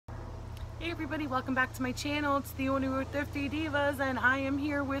Hey everybody, welcome back to my channel. It's the owner with Thrifty Divas, and I am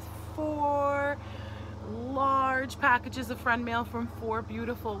here with 4 large packages of friend mail from 4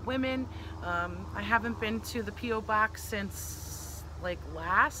 beautiful women. I haven't been to the P.O. box since like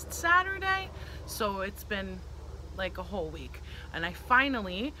last Saturday, so it's been like a whole week, and I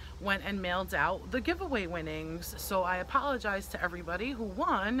finally went and mailed out the giveaway winnings. So I apologize to everybody who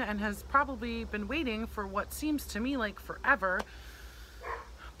won and has probably been waiting for what seems to me like forever.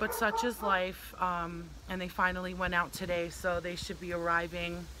 But such is life, and they finally went out today, so they should be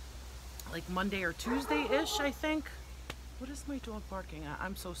arriving like Monday or Tuesday-ish, I think. What is my dog barking at?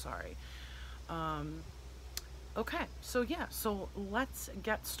 I'm so sorry. Okay, so yeah, so let's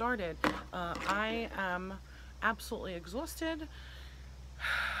get started. I am absolutely exhausted.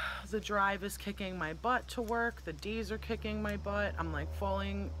 The drive is kicking my butt to work. The days are kicking my butt. I'm like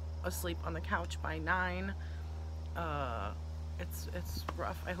falling asleep on the couch by 9. It's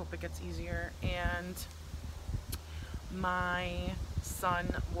rough. I hope it gets easier. And my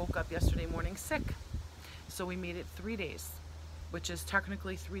son woke up yesterday morning sick, so we made it 3 days, which is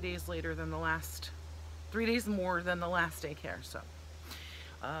technically 3 days later than the last, 3 days more than the last daycare. So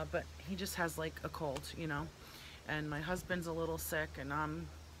but he just has like a cold, you know, and my husband's a little sick, and I'm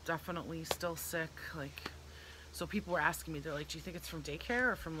definitely still sick. Like, so people were asking me, they're like, do you think it's from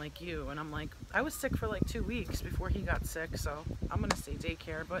daycare or from like you? And I'm like, I was sick for like 2 weeks before he got sick, so I'm gonna say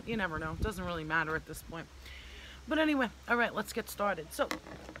daycare, but you never know. It doesn't really matter at this point. But anyway, all right, let's get started. So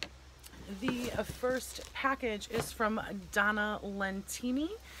the first package is from Donna Lentini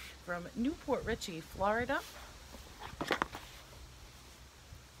from Newport Richey, Florida.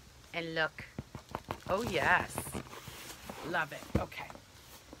 And look, oh yes, love it. Okay.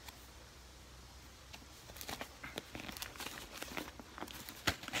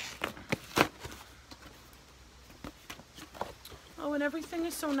 Oh, and everything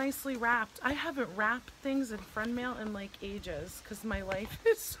is so nicely wrapped. I haven't wrapped things in friend mail in like ages because my life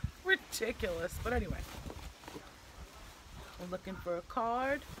is ridiculous. But anyway, I'm looking for a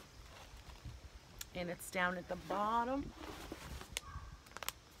card, and it's down at the bottom.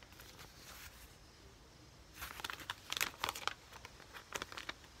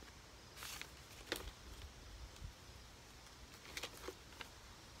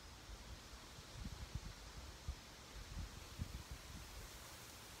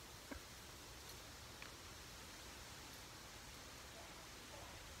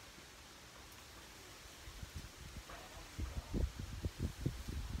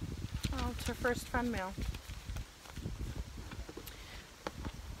 Oh, it's her first friend mail.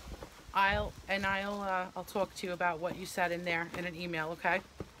 I'll talk to you about what you said in there in an email, okay?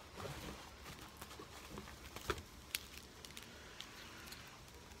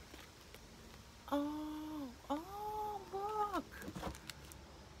 Oh, look.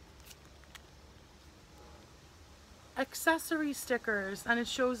 Accessory stickers, and it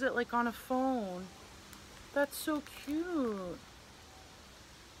shows it like on a phone. That's so cute.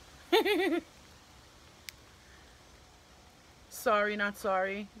 Sorry, not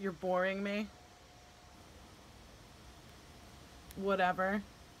sorry. You're boring me. Whatever.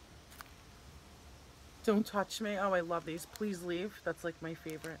 Don't touch me. Oh, I love these. Please leave. That's like my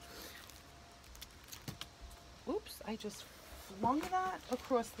favorite. Oops, I just flung that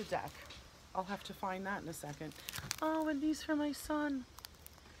across the deck. I'll have to find that in a second. Oh, and these for my son.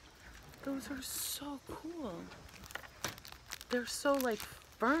 Those are so cool. They're so like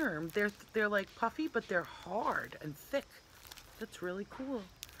firm. They're like puffy, but they're hard and thick. That's really cool.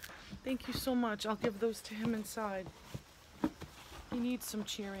 Thank you so much. I'll give those to him inside. He needs some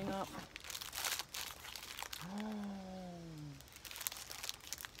cheering up.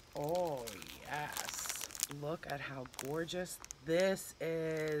 Oh yes. Look at how gorgeous this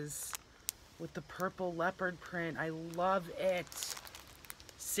is with the purple leopard print. I love it.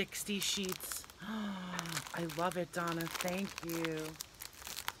 60 sheets. I love it, Donna. Thank you.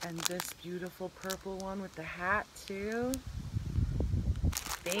 And this beautiful purple one with the hat too.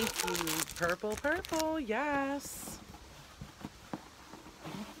 Thank you. Purple, purple. Yes.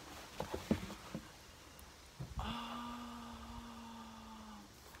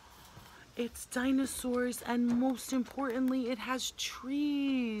 It's dinosaurs, and most importantly, it has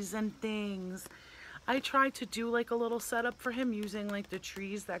trees and things. I tried to do like a little setup for him using like the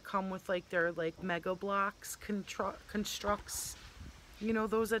trees that come with like their like Mega Blocks constructs, you know,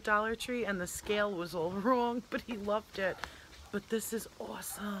 those at Dollar Tree, and the scale was all wrong, but he loved it. But this is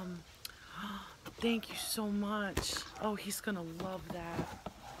awesome. Thank you so much. Oh, he's gonna love that.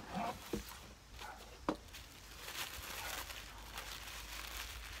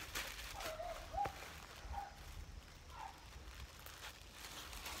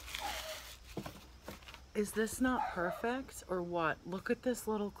 Is this not perfect or what? Look at this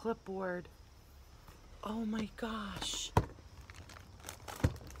little clipboard. Oh my gosh.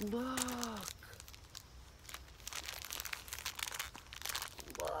 Look.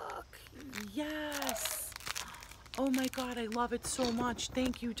 Look. Yes. Oh my God, I love it so much.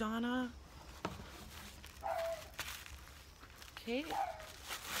 Thank you, Donna. Okay.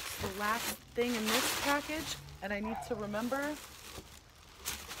 It's the last thing in this package, and I need to remember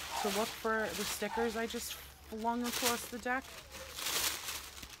to look for the stickers I just flung across the deck.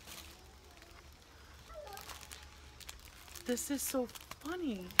 This is so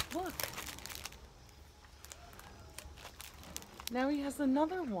funny. Look. Now he has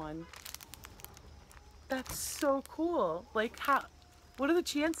another one. That's so cool. Like, how, what are the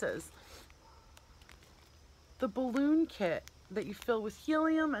chances? The balloon kit that you fill with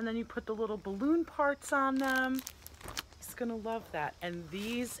helium, and then you put the little balloon parts on them. He's gonna love that. And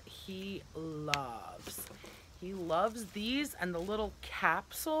these he loves. He loves these and the little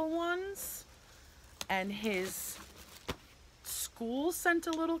capsule ones. And his school sent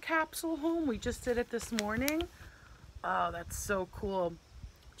a little capsule home. We just did it this morning. Oh, that's so cool.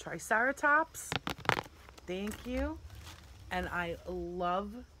 Triceratops. Thank you. And I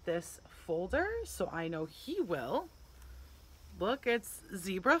love this folder, so I know he will. Look, it's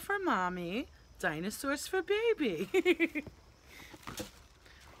zebra for mommy, dinosaurs for baby.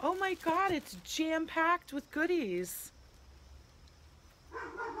 Oh my God, it's jam-packed with goodies.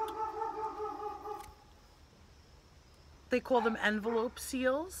 They call them envelope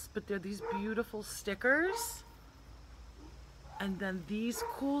seals, but they're these beautiful stickers. And then these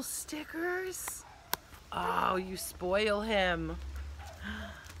cool stickers. Oh, you spoil him.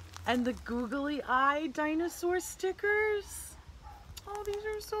 And the googly eye dinosaur stickers. Oh, these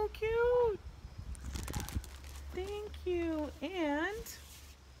are so cute. Thank you. And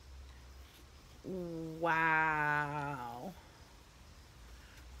wow.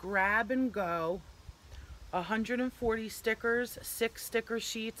 Grab and go. 140 stickers, 6 sticker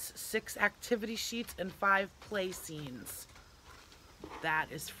sheets, 6 activity sheets, and 5 play scenes. That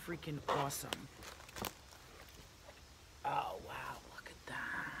is freaking awesome. Oh, wow, look at that.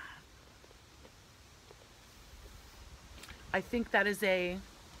 I think that is a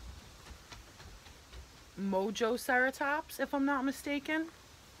Mojo Ceratops, if I'm not mistaken.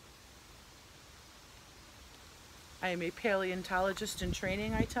 I am a paleontologist in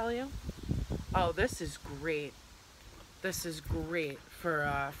training, I tell you. Oh, this is great. This is great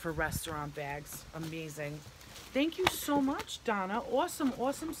for restaurant bags. Amazing. Thank you so much, Donna. Awesome,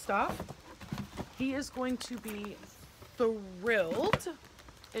 awesome stuff. He is going to be thrilled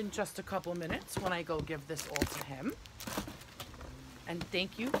in just a couple minutes when I go give this all to him. And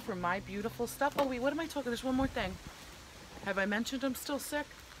thank you for my beautiful stuff. Oh wait, what am I talking? There's one more thing. Have I mentioned I'm still sick?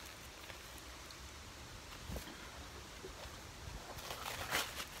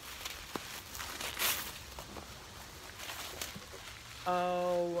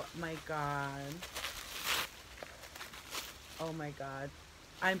 Oh my God. Oh my God.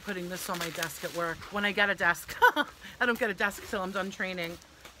 I'm putting this on my desk at work. When I get a desk. I don't get a desk till I'm done training.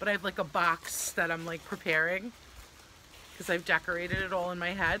 But I have like a box that I'm like preparing. Because I've decorated it all in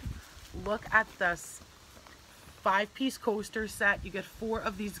my head. Look at this 5-piece coaster set. You get 4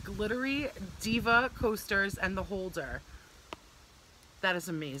 of these glittery Diva coasters and the holder. That is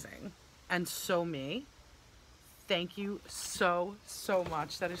amazing. And so me. Thank you so, so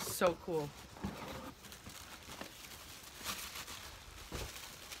much. That is so cool.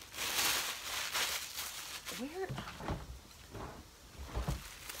 Where?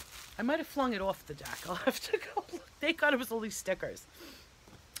 I might have flung it off the deck. I'll have to go look. Thank God it was only stickers.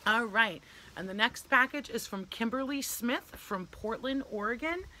 All right. And the next package is from Kimberly Smith from Portland,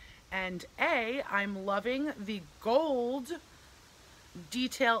 Oregon. And I'm loving the gold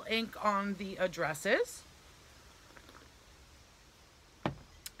detail ink on the addresses.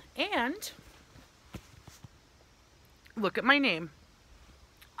 And look at my name.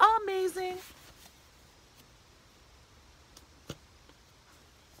 Amazing.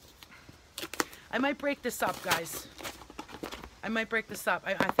 I might break this up, guys. I might break this up.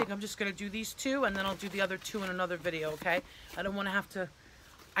 I think I'm just going to do these 2, and then I'll do the other 2 in another video, okay? I don't want to have to...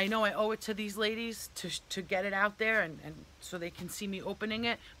 I know I owe it to these ladies to get it out there and so they can see me opening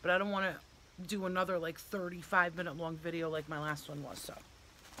it, but I don't want to do another, like, 35-minute long video like my last one was, so...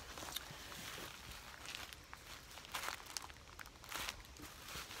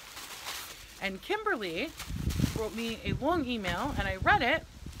 And Kimberly wrote me a long email, and I read it.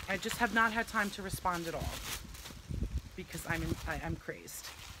 I just have not had time to respond at all because I'm crazed.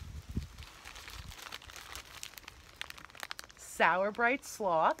 Sour Bright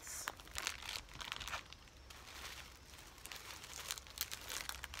Sloths.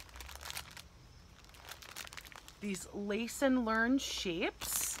 these Lace and Learn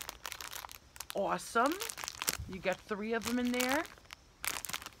shapes. Awesome. You get 3 of them in there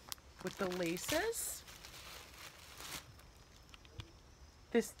with the laces.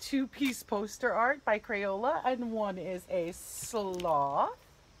 This 2-piece poster art by Crayola, and one is a sloth.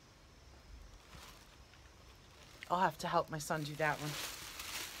 I'll have to help my son do that one.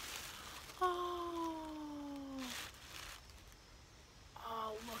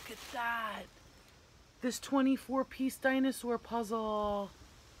 Oh, look at that. This 24-piece dinosaur puzzle.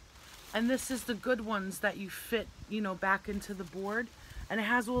 And this is the good ones that you fit, you know, back into the board. And it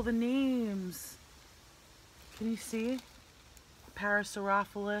has all the names. Can you see?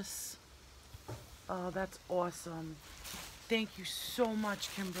 Parasaurolophus. Oh, that's awesome. Thank you so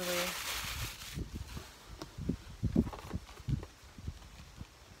much, Kimberly.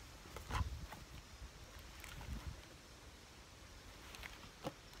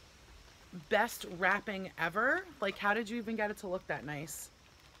 Best wrapping ever. Like, how did you even get it to look that nice?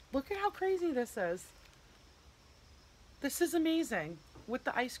 Look at how crazy this is. This is amazing. With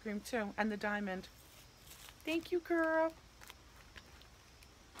the ice cream too, and the diamond. Thank you, girl.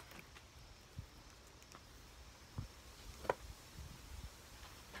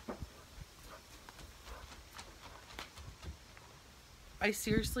 I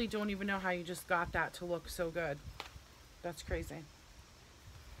seriously don't even know how you just got that to look so good. That's crazy.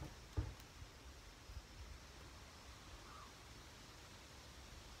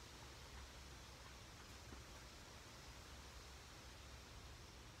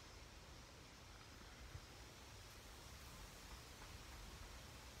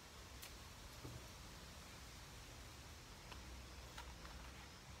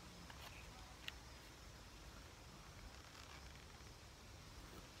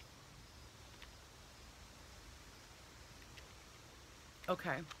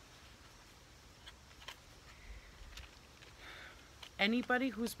 Okay. Anybody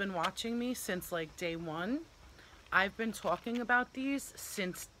who's been watching me since like day 1, I've been talking about these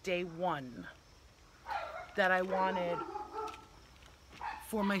since day 1 that I wanted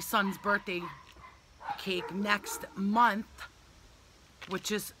for my son's birthday cake next month, which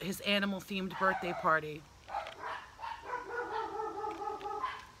is his animal themed birthday party.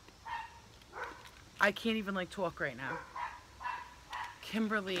 I can't even like talk right now.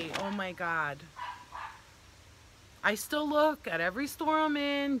 Kimberly, oh my God. I still look at every store I'm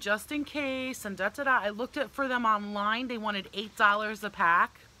in just in case and da-da-da. I looked at for them online. They wanted $8 a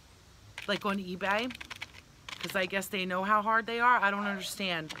pack, like on eBay, because I guess they know how hard they are. I don't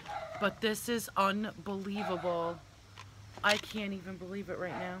understand. But this is unbelievable. I can't even believe it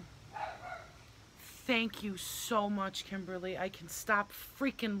right now. Thank you so much, Kimberly. I can stop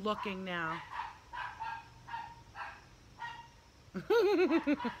freaking looking now.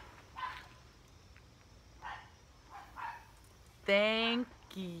 Thank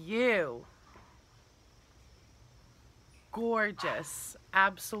you. Gorgeous.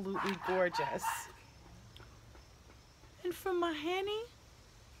 Absolutely gorgeous. And for my honey,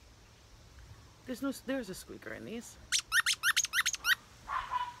 there's a squeaker in these.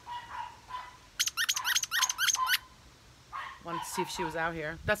 Wanted to see if she was out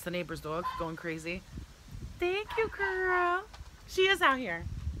here. That's the neighbor's dog going crazy. Thank you, girl. She is out here.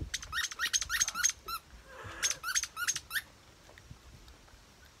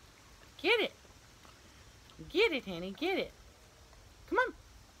 Get it. Get it, honey. Get it. Come on.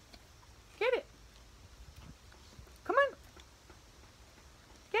 Get it. Come on.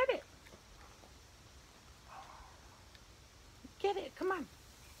 Get it. Get it. Come on.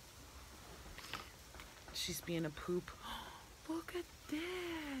 She's being a poop. Look at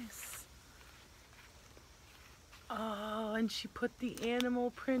this. Oh, and she put the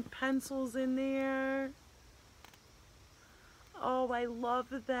animal print pencils in there. Oh, I love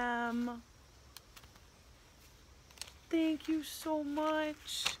them. Thank you so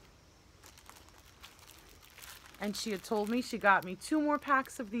much. And she had told me she got me 2 more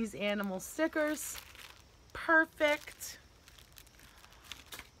packs of these animal stickers. Perfect.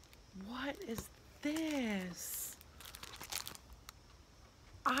 What is this?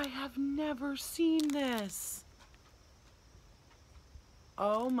 I have never seen this.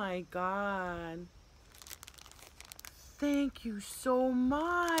 Oh my God. Thank you so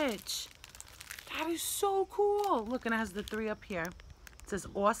much. That is so cool. Look, and it has the 3 up here. It says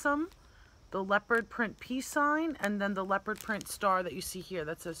awesome, the leopard print peace sign, and then the leopard print star that you see here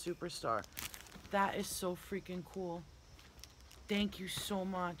that says superstar. That is so freaking cool. Thank you so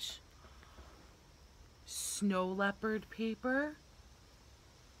much. Snow leopard paper.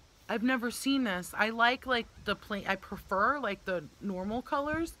 I've never seen this. I like the plain, I prefer like the normal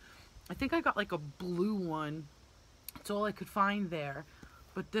colors. I think I got like a blue one. It's all I could find there.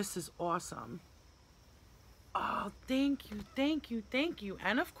 But this is awesome. Oh, thank you, thank you, thank you.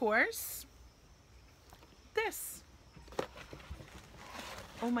 And of course, this.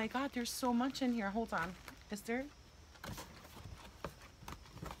 Oh my God, there's so much in here. Hold on. Is there?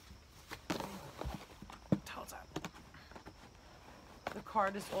 Hold on. The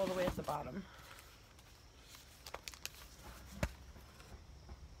card is all the way at the bottom.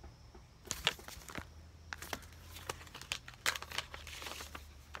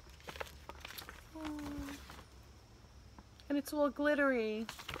 And it's all glittery.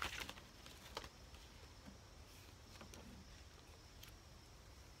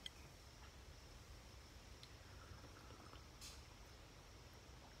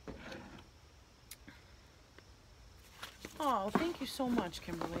 Oh, thank you so much,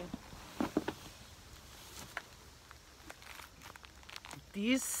 Kimberly.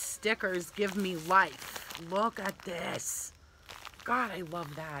 These stickers give me life. Look at this. God, I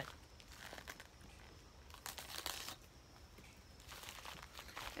love that.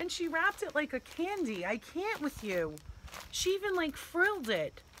 And she wrapped it like a candy. I can't with you. She even like frilled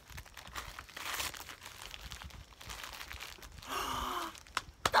it.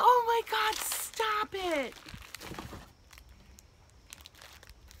 Oh my God, stop it.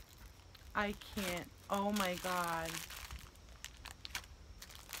 I can't. Oh my God.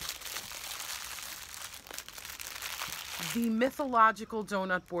 The mythological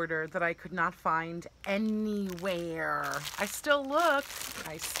donut border that I could not find anywhere. I still looked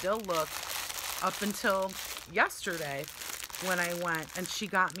up until yesterday when I went, and she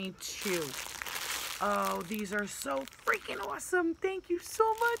got me 2. Oh, these are so freaking awesome. Thank you so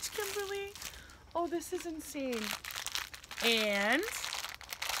much, Kimberly. Oh, this is insane. And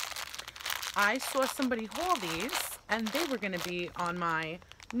I saw somebody haul these, and they were going to be on my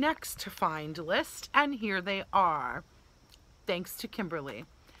next to find list, and here they are. Thanks to Kimberly.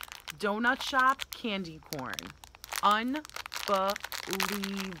 Donut Shop candy corn. Unbelievable.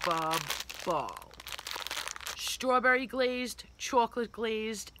 Strawberry glazed, chocolate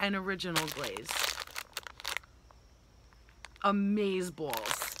glazed, and original glazed.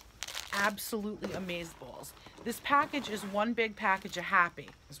 Amazeballs. Absolutely amazeballs. This package is one big package of happy,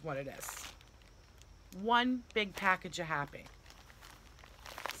 is what it is. One big package of happy.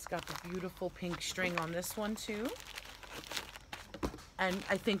 It's got the beautiful pink string on this one too. And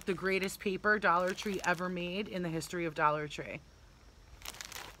I think the greatest paper Dollar Tree ever made in the history of Dollar Tree.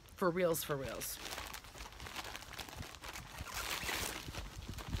 For reals, for reals.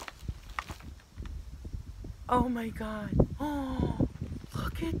 Oh my God. Oh,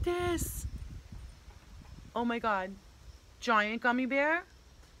 look at this. Oh my God. Giant gummy bear,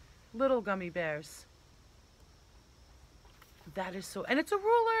 little gummy bears. That is so, and it's a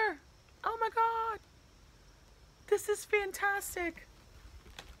ruler. Oh my God. This is fantastic.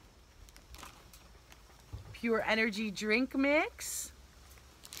 Pure energy drink mix.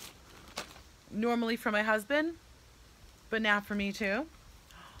 Normally for my husband, but now for me too.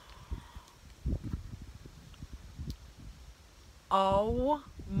 Oh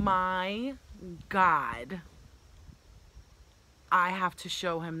my God. I have to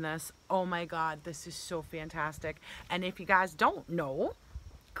show him this. Oh my God, this is so fantastic. And if you guys don't know,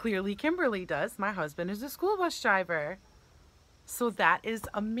 clearly Kimberly does. My husband is a school bus driver. So that is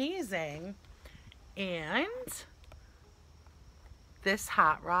amazing. And this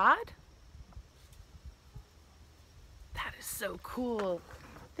hot rod. That is so cool.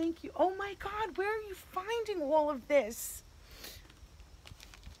 Thank you. Oh my God, where are you finding all of this?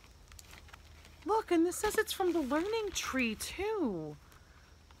 Look, and this says it's from the Learning Tree too.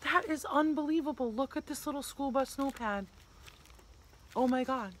 That is unbelievable. Look at this little school bus notepad. Oh my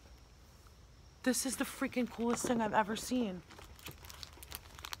God. This is the freaking coolest thing I've ever seen.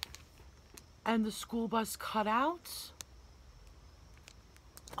 And the school bus cutouts.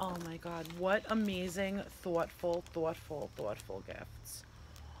 Oh my God, what amazing, thoughtful gifts.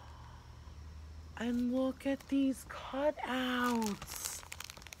 And look at these cutouts.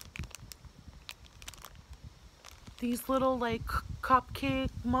 These little like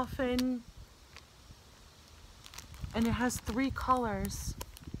cupcake muffin. And it has 3 colors.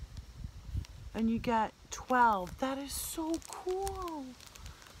 And you get 12. That is so cool.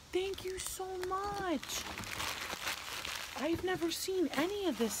 Thank you so much. I've never seen any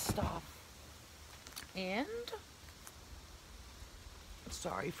of this stuff. And,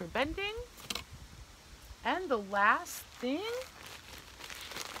 sorry for bending. And the last thing.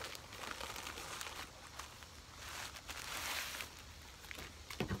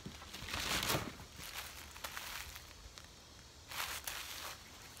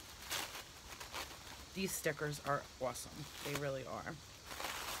 these stickers are awesome. They really are.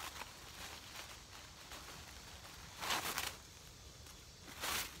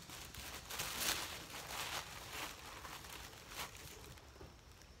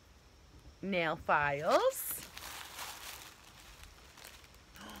 Nail files.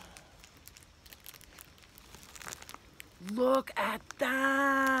 Look at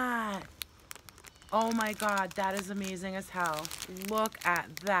that. Oh my God, that is amazing as hell. Look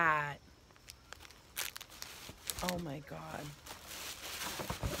at that. Oh my God.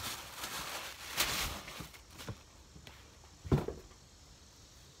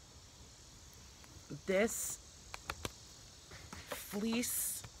 This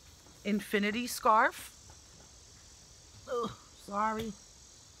fleece infinity scarf. Ugh, sorry.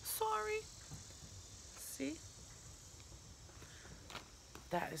 Sorry. See?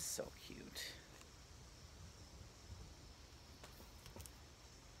 That is so cute.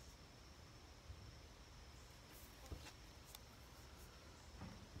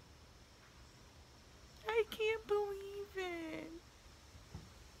 I can't believe it.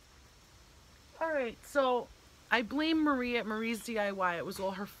 All right, so I blame Marie at Marie's DIY. It was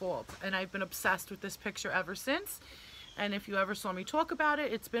all her fault, and I've been obsessed with this picture ever since. And if you ever saw me talk about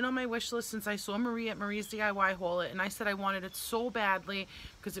it, it's been on my wish list since I saw Marie at Marie's DIY haul it, and I said I wanted it so badly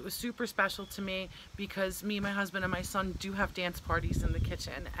because it was super special to me, because me, my husband, and my son do have dance parties in the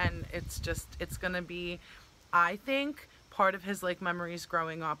kitchen, and it's gonna be, I think, part of his like memories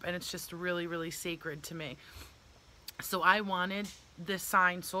growing up, and it's just really, really sacred to me. So I wanted this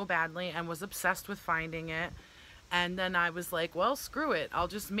sign so badly and was obsessed with finding it. And then I was like, well, screw it, I'll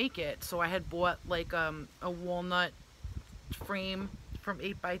just make it. So I had bought like a walnut frame from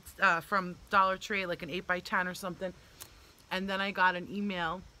Dollar Tree, like an 8x10 or something. And then I got an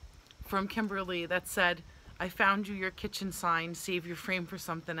email from Kimberly that said, I found you your kitchen sign, save your frame for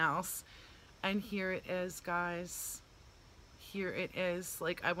something else. And here it is, guys. Here it is.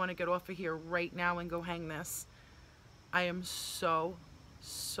 Like, I want to get off of here right now and go hang this. I am so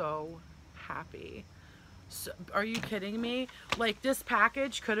happy. So, are you kidding me? Like, this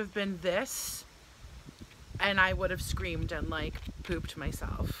package could have been this, and I would have screamed and like pooped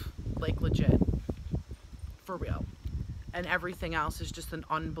myself, like legit, for real. And everything else is just an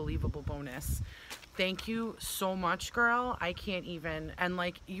unbelievable bonus. Thank you so much, girl. I can't even. And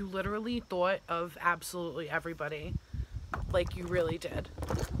like, you literally thought of absolutely everybody. Like, you really did.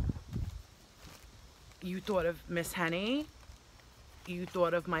 You thought of Miss Henny, you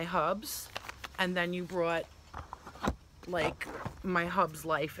thought of my hubs, and then you brought like my hub's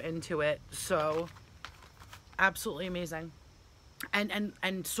life into it. So absolutely amazing.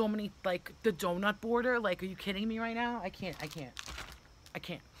 And so many, like the donut border, like, are you kidding me right now? I can't.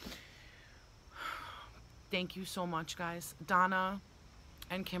 Thank you so much, guys. Donna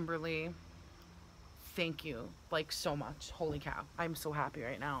and Kimberly, thank you, like, so much. Holy cow, I'm so happy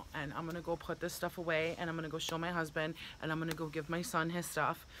right now. And I'm gonna go put this stuff away, and I'm gonna go show my husband, and I'm gonna go give my son his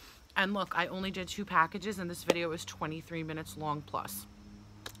stuff. And look, I only did 2 packages, and this video is 23 minutes long plus.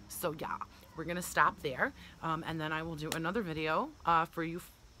 So yeah, we're gonna stop there, and then I will do another video for you.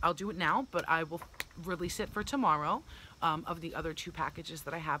 I'll do it now, but I will release it for tomorrow, of the other 2 packages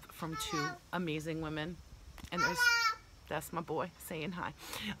that I have from 2 amazing women. And that's my boy saying hi.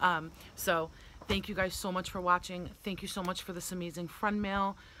 So thank you guys so much for watching. Thank you so much for this amazing friend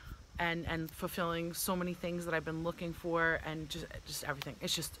mail, and fulfilling so many things that I've been looking for, and just everything.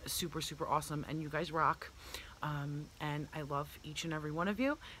 It's just super awesome, and you guys rock. And I love each and every one of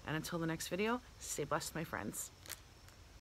you. And until the next video, stay blessed, my friends.